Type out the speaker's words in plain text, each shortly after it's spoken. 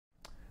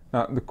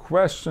Now the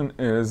question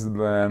is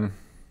then,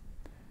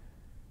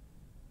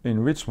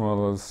 in which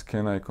models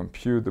can I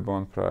compute the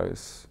bond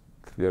price,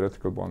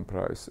 theoretical bond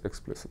price,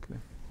 explicitly?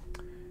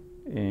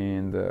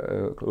 And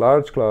a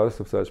large class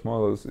of such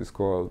models is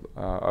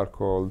are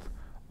called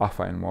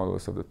affine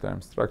models of the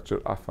term structure.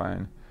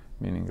 Affine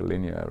meaning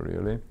linear,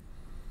 really.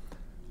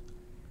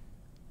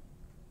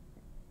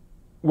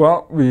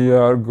 Well, we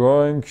are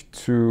going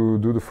to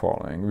do the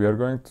following. We are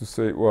going to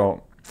say,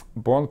 well,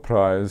 bond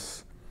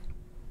price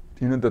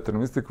in a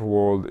deterministic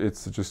world,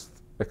 it's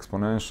just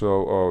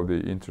exponential of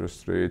the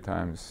interest rate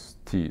times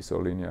t, so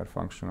linear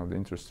function of the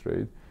interest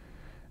rate.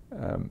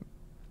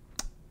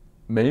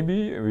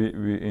 Maybe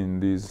we in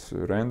these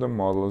random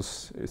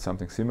models,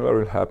 something similar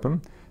will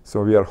happen.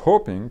 So we are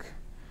hoping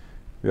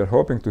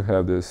to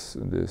have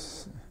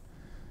this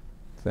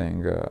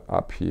thing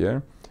up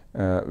here.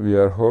 We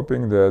are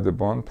hoping that the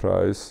bond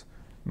price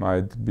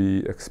might be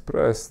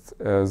expressed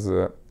as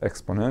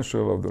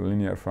exponential of the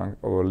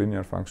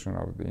linear function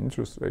of the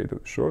interest rate, or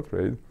the short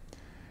rate,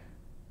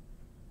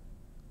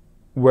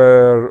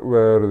 where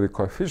the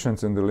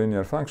coefficients in the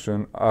linear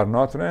function are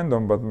not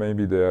random, but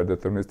maybe they are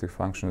deterministic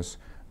functions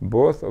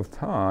both of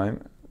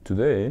time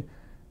today,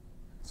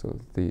 so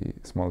the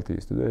small t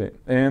is today,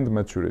 and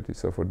maturity.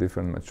 So for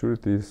different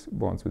maturities,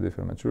 bonds with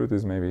different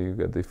maturities, maybe you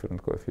get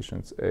different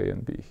coefficients a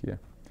and b here.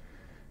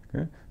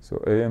 Okay? So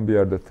a and b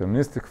are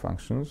deterministic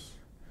functions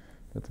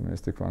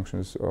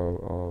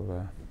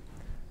of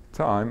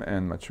time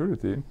and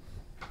maturity,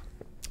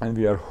 and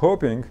we are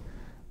hoping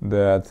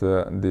that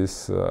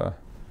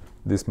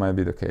this might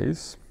be the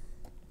case,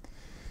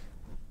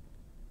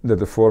 that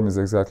the form is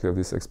exactly of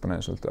this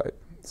exponential type.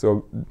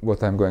 So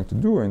what I'm going to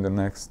do in the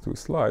next 2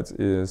 slides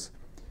is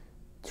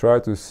try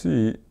to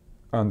see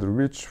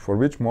for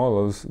which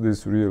models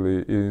this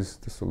really is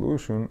the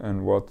solution,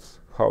 and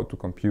how to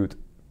compute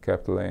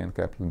capital A and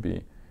capital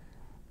B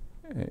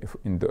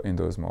in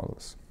those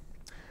models.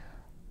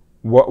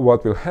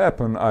 What will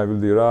happen, I will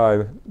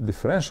derive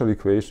differential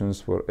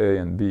equations for A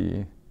and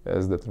B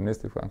as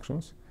deterministic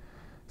functions.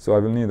 So I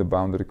will need a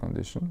boundary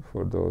condition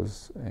for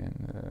those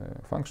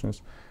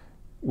functions.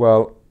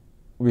 Well,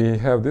 we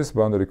have this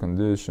boundary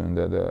condition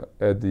that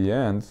at the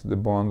end the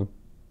bond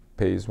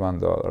pays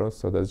 $1,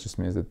 so that just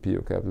means that P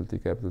of capital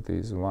T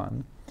is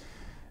 1.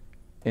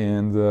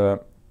 And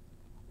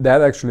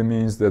that actually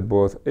means that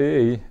both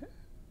A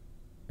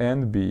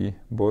and B,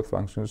 both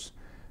functions,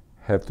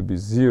 have to be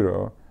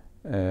 0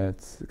 at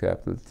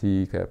capital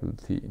T.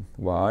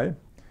 Why?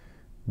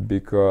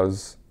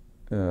 Because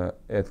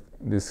at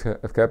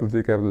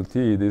capital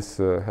T, this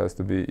has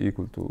to be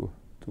equal to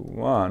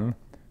 1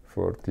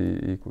 for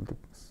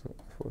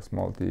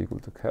small t equal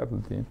to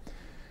capital T,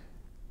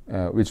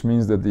 which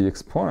means that the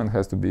exponent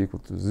has to be equal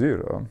to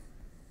 0,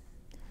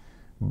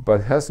 but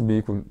it has to be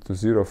equal to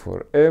 0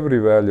 for every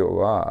value of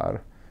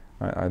r.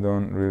 I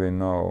don't really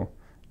know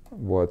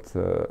what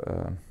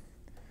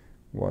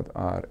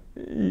r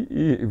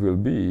e will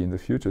be in the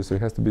future, so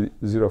it has to be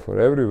 0 for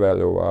every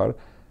value of r.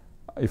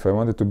 If I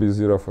want it to be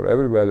 0 for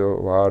every value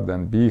of r,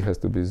 then b has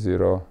to be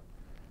 0,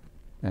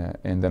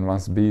 and then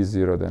once b is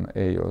 0, then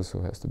a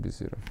also has to be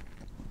 0.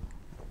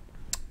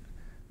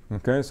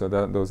 Okay, so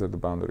those are the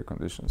boundary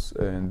conditions.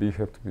 A and b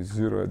have to be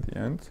 0 at the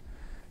end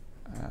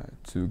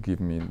to give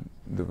me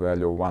the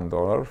value of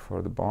 $1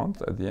 for the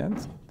bond at the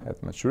end,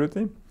 at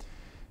maturity.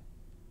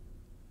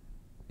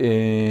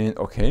 And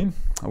okay,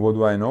 what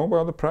do I know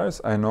about the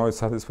price? I know it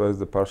satisfies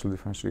the partial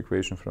differential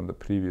equation from the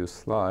previous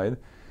slide.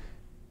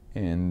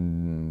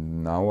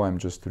 And now I'm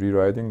just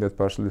rewriting that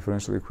partial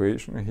differential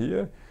equation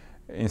here.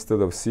 Instead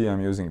of C,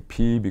 I'm using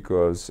P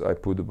because I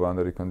put the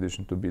boundary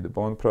condition to be the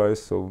bond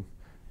price, so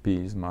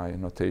P is my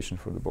notation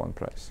for the bond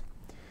price.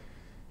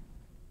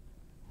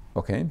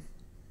 Okay,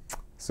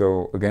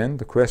 so again,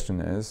 the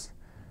question is,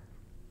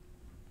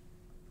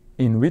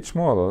 in which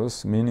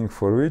models, meaning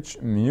for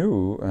which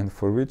mu and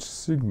for which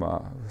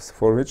sigma,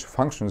 for which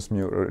functions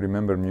mu,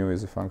 remember mu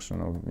is a function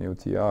of mu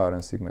tr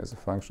and sigma is a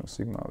function of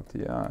sigma of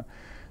tr.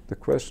 The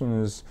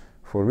question is,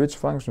 for which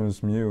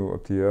functions mu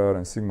of tr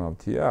and sigma of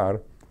tr,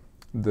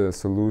 the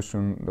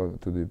solution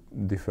to the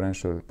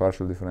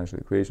partial differential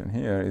equation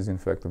here is in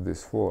fact of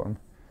this form.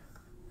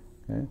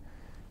 Okay?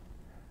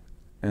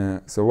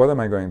 So what am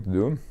I going to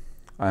do?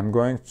 I'm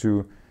going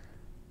to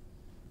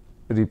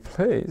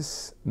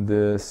replace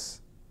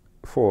this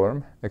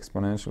form,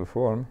 exponential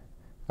form.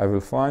 I will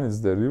find its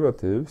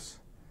derivatives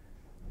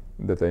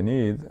that I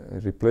need,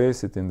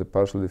 replace it in the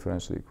partial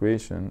differential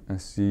equation, and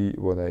see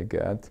what I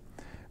get.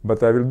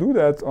 But I will do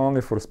that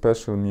only for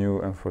special mu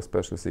and for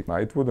special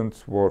sigma. It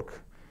wouldn't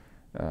work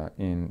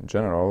in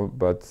general,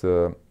 but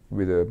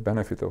with the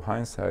benefit of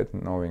hindsight,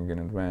 knowing in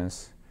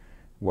advance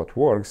what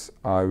works,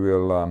 I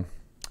will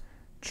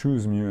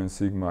choose mu and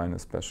sigma in a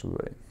special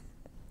way.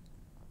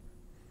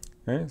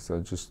 Okay, so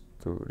just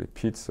to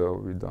repeat, so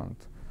we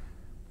don't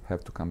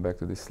have to come back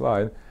to this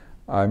slide,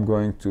 I'm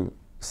going to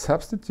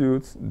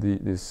substitute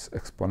this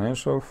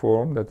exponential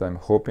form that I'm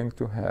hoping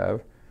to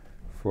have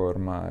for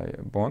my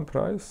bond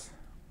price,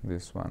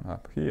 this one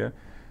up here,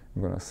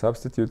 I'm going to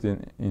substitute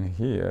in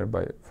here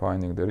by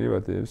finding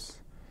derivatives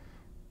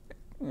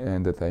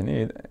and that I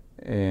need,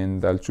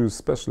 and I'll choose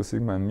special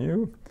sigma and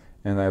mu,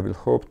 and I will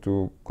hope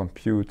to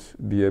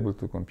be able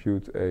to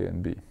compute A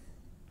and B.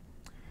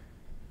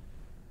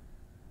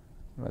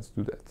 Let's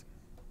do that.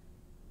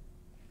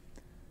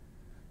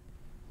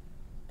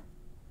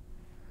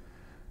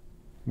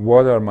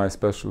 What are my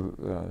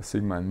special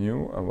sigma and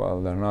mu?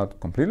 Well, they're not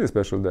completely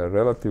special, they're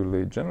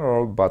relatively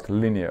general but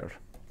linear.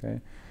 Okay?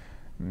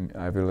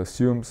 I will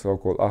assume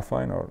so-called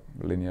affine or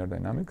linear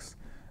dynamics.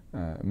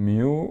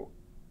 Mu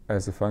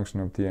as a function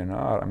of t and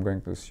r, I'm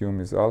going to assume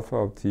is alpha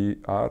of t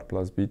r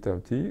plus beta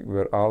of t,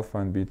 where alpha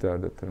and beta are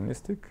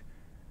deterministic.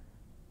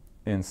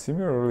 And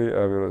similarly,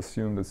 I will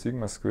assume that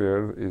sigma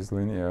squared is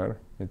linear.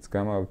 It's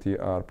gamma of t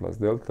r plus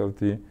delta of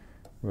t,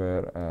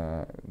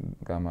 where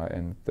gamma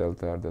and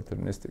delta are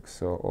deterministic.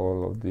 So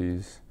all of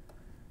these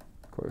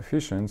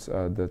coefficients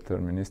are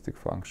deterministic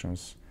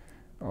functions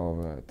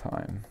of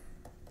time.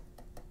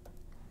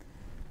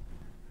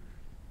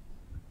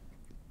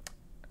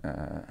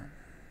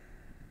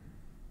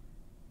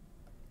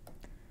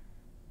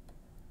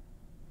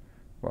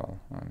 Well,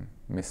 I'm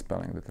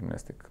misspelling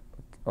deterministic,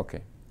 but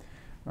okay.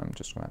 I'm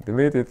just going to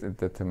delete it.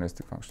 It's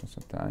deterministic functions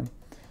of time.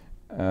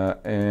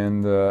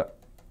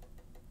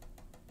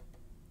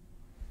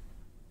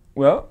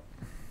 Well,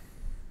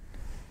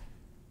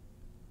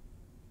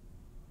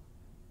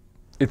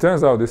 it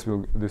turns out this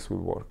will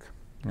work.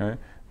 Okay?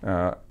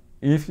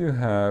 If you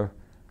have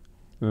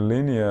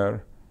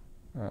linear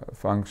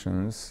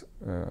functions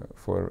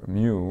for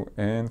mu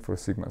and for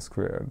sigma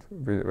squared,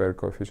 where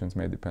coefficients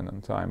may depend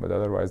on time, but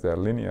otherwise they are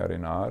linear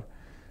in R,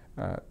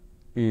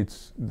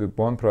 the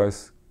bond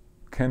price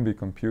can be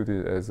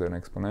computed as an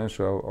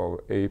exponential of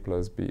A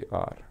plus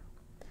BR.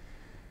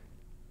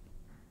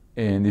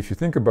 And if you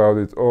think about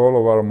it, all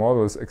of our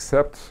models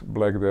except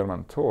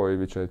Black-Derman toy,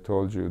 which I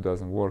told you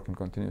doesn't work in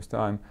continuous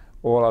time,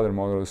 all other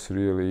models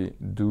really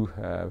do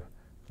have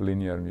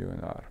linear mu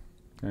and R.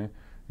 Okay?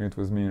 It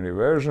was mean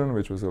reversion,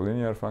 which was a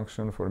linear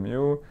function for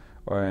mu,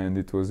 and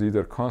it was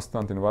either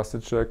constant in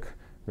Wassercheck,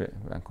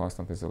 and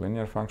constant is a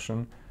linear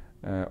function,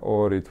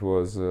 or it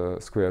was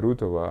square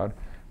root of R,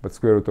 but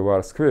square root of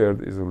R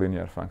squared is a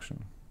linear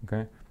function.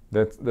 Okay,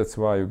 that's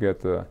why you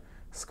get a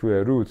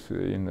square root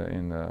in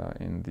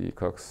the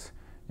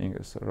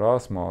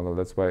Cox-Ingers-Ross model.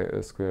 That's why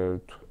a square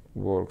root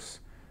works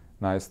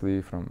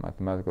nicely from a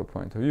mathematical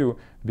point of view,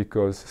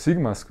 because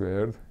sigma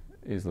squared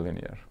is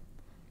linear.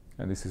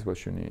 And this is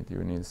what you need.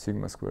 You need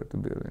sigma squared to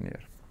be linear.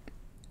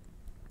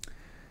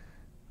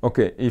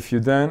 Okay, if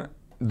you then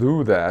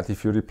do that,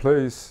 if you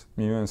replace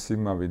mu and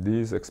sigma with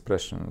these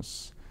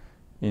expressions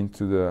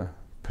into the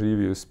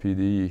previous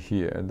PDE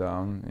here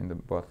down in the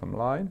bottom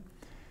line,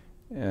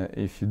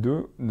 if you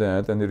do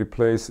that and you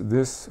replace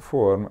this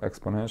form,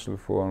 exponential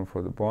form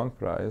for the bond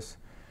price,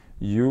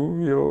 you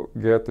will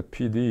get a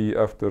PDE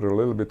after a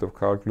little bit of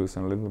calculus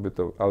and a little bit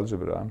of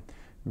algebra,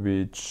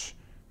 which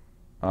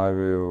I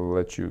will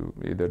let you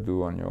either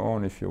do on your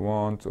own if you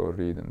want, or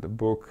read in the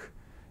book.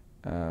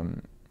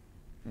 I'm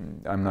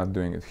not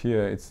doing it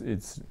here.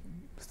 It's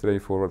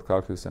straightforward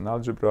calculus and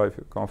algebra. If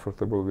you're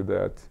comfortable with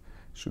that, it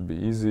should be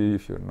easy.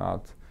 If you're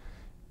not,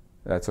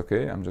 that's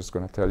okay. I'm just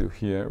going to tell you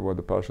here what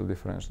the partial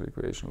differential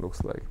equation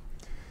looks like.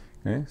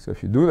 Okay? So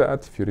if you do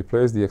that, if you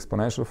replace the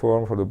exponential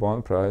form for the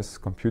bond price,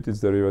 compute its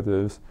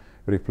derivatives,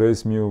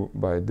 replace mu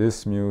by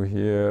this mu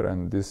here,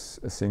 and this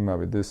sigma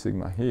with this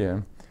sigma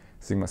here,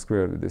 sigma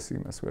squared with this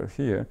sigma squared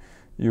here,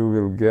 you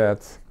will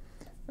get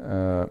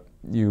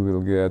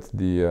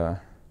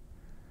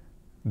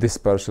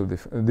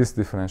this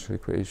differential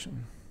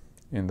equation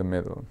in the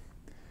middle.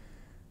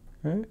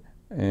 Okay?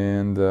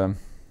 And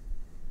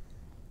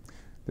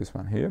this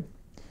one here.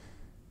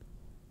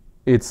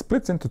 It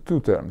splits into two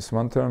terms.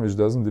 One term which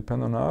doesn't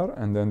depend on R,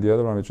 and then the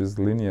other one which is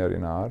linear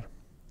in R.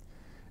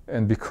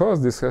 And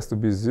because this has to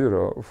be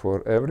 0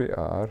 for every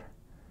R,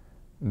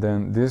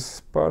 then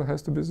this part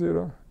has to be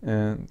 0,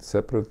 and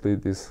separately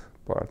this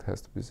part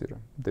has to be 0.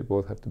 They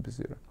both have to be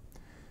 0.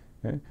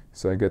 Okay?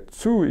 So I get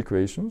two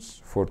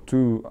equations for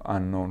two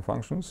unknown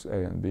functions,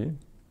 A and B.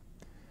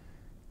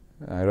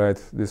 I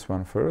write this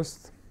one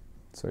first.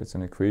 So it's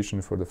an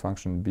equation for the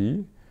function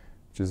B,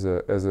 which is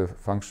as a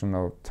function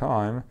of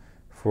time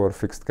for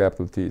fixed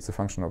capital T. It's a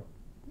function of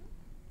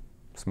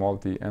small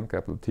t and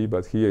capital T,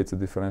 but here it's a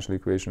differential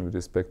equation with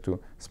respect to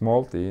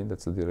small t.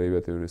 That's a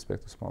derivative with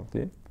respect to small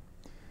t.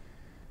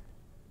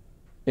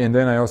 And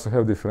then I also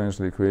have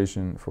differential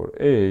equation for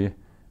A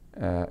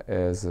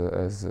as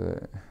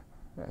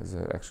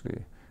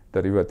actually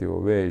derivative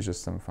of A is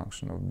just some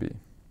function of B.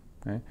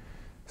 Okay?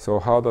 So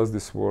how does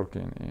this work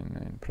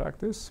in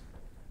practice?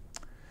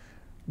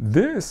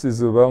 This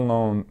is a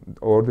well-known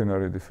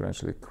ordinary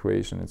differential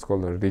equation. It's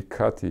called a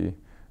Riccati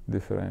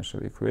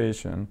differential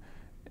equation.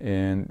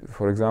 And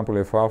for example,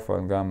 if alpha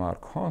and gamma are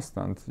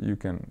constant, you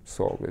can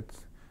solve it.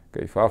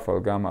 Okay, if alpha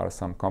and gamma are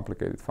some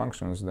complicated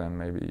functions, then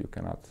maybe you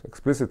cannot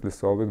explicitly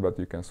solve it, but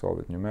you can solve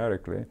it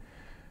numerically.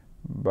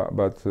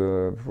 But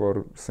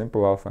for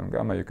simple alpha and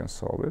gamma, you can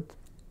solve it.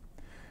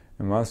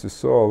 And once you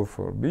solve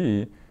for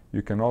B,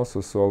 you can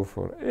also solve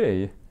for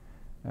A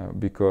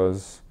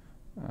because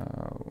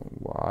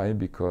why?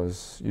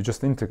 Because you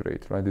just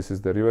integrate, right? This is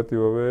derivative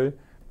of A,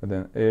 but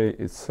then A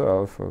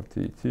itself of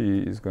tt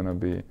is going to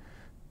be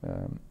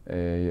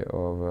A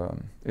of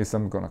is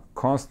some kind of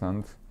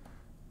constant,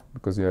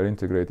 because you are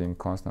integrating.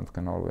 Constant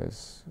can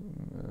always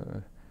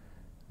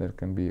there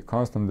can be a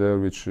constant there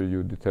which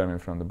you determine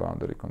from the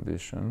boundary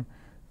condition,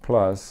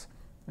 plus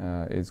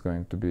it's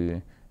going to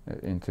be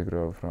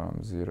integral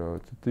from 0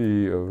 to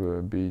t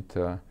of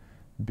beta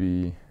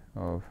b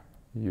of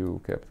u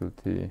capital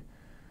T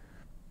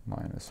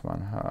minus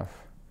 1/2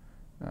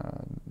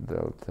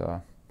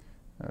 delta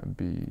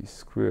b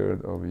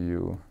squared of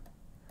u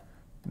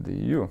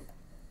du.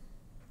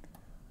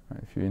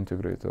 If you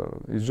integrate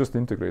it's just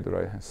integrate the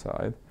right hand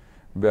side.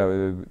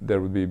 There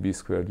would be b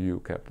squared u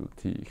capital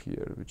T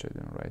here, which I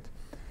didn't write.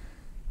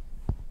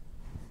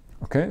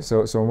 Okay,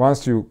 so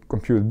once you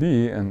compute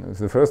b, and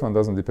the first one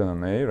doesn't depend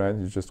on A, right?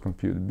 You just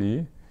compute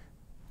b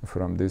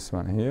from this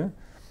one here,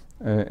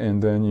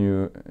 and then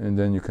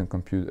you can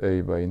compute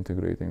A by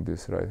integrating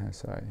this right hand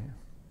side here.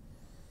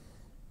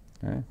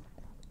 Okay,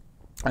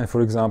 and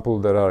for example,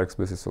 there are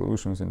explicit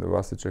solutions in the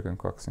Wassercheck and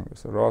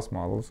Cox-Singer-Ross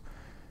models,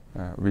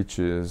 which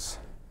is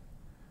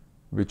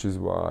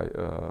why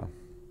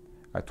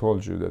I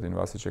told you that in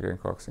Wassercheck and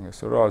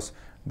Cox-Singer-Ross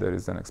there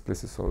is an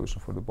explicit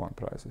solution for the bond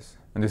prices,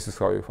 and this is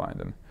how you find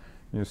them.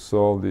 You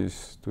solve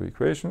these two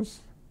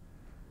equations,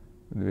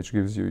 which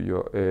gives you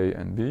your A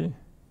and B,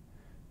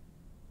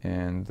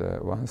 and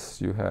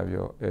once you have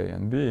your A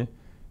and B,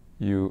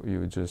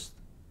 you just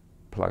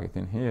plug it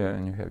in here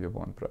and you have your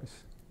bond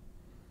price,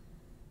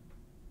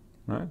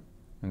 right?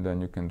 And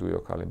then you can do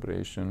your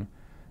calibration,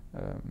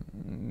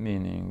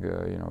 meaning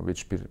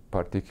which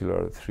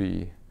particular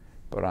three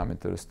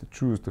parameters to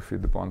choose to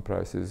fit the bond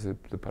prices,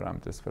 the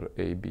parameters for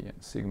A, B,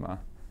 and sigma,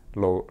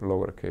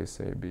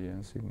 lowercase a, b,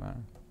 and sigma.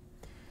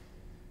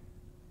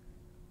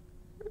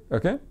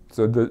 Okay,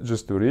 so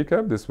just to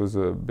recap, this was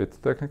a bit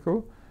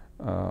technical,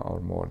 or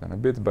more than a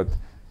bit, but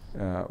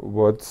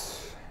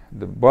what's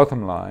the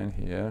bottom line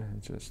here,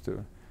 just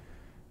to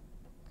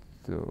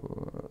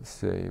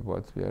say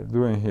what we are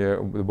doing here,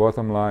 the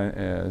bottom line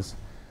is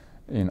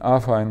in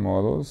affine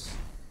models.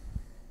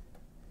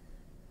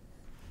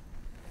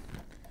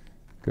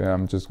 Okay,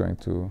 I'm just going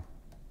to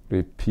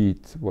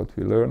repeat what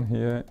we learned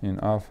here. In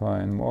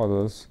affine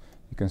models,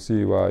 you can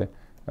see why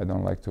I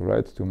don't like to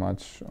write too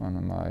much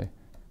on my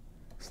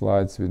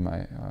slides with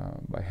my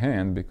by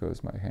hand,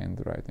 because my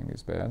handwriting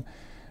is bad.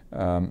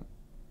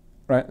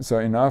 Right, so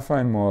in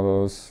affine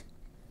models,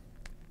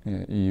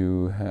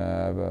 you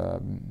have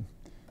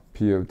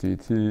P of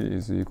tt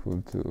is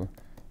equal to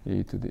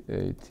e to the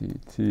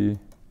att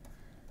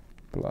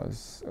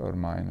plus or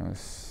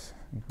minus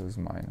equals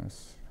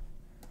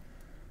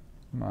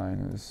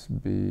minus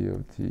b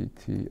of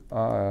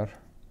ttr,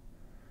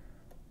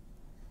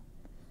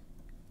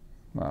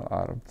 well,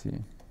 r of t,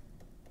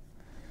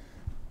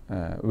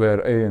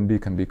 where a and b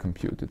can be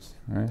computed,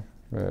 right?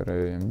 Where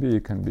a and b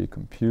can be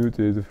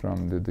computed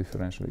from the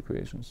differential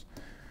equations.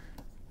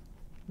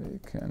 They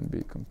can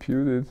be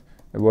computed.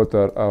 What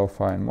are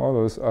affine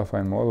models?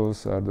 Affine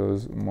models are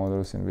those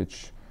models in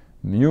which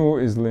mu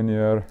is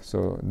linear,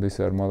 so these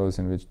are models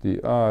in which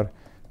dr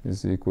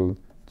is equal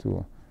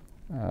to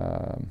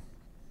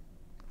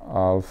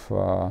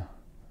alpha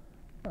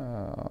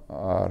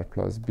r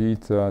plus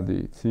beta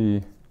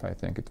dt. I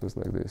think it was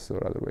like this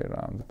or other way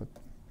around, but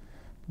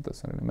it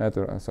doesn't really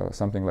matter. And so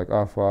something like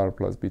alpha r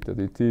plus beta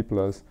dt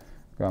plus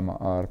gamma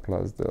r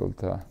plus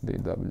delta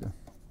dw,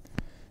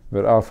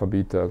 where alpha,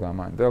 beta,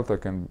 gamma, and delta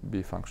can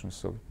be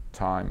functions of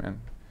time, and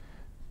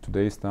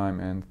today's time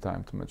and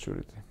time to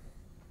maturity.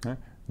 Okay?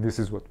 This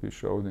is what we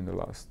showed in the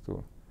last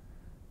two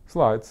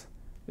slides.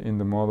 In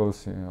the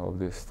models of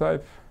this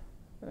type,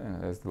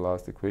 as the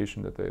last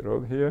equation that I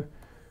wrote here,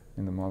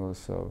 in the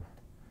models of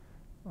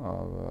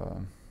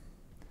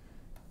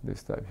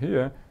this type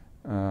here,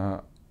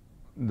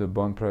 the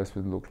bond price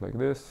would look like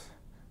this,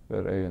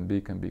 where A and B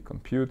can be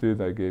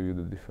computed. I gave you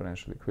the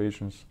differential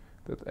equations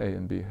that A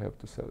and B have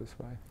to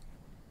satisfy.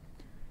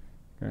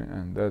 Okay,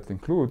 and that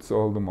includes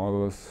all the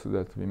models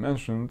that we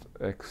mentioned,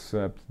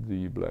 except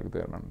the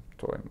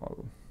Black-Derman-Toy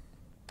model.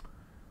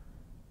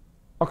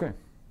 Okay,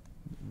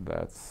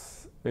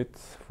 that's it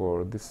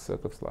for this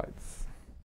set of slides.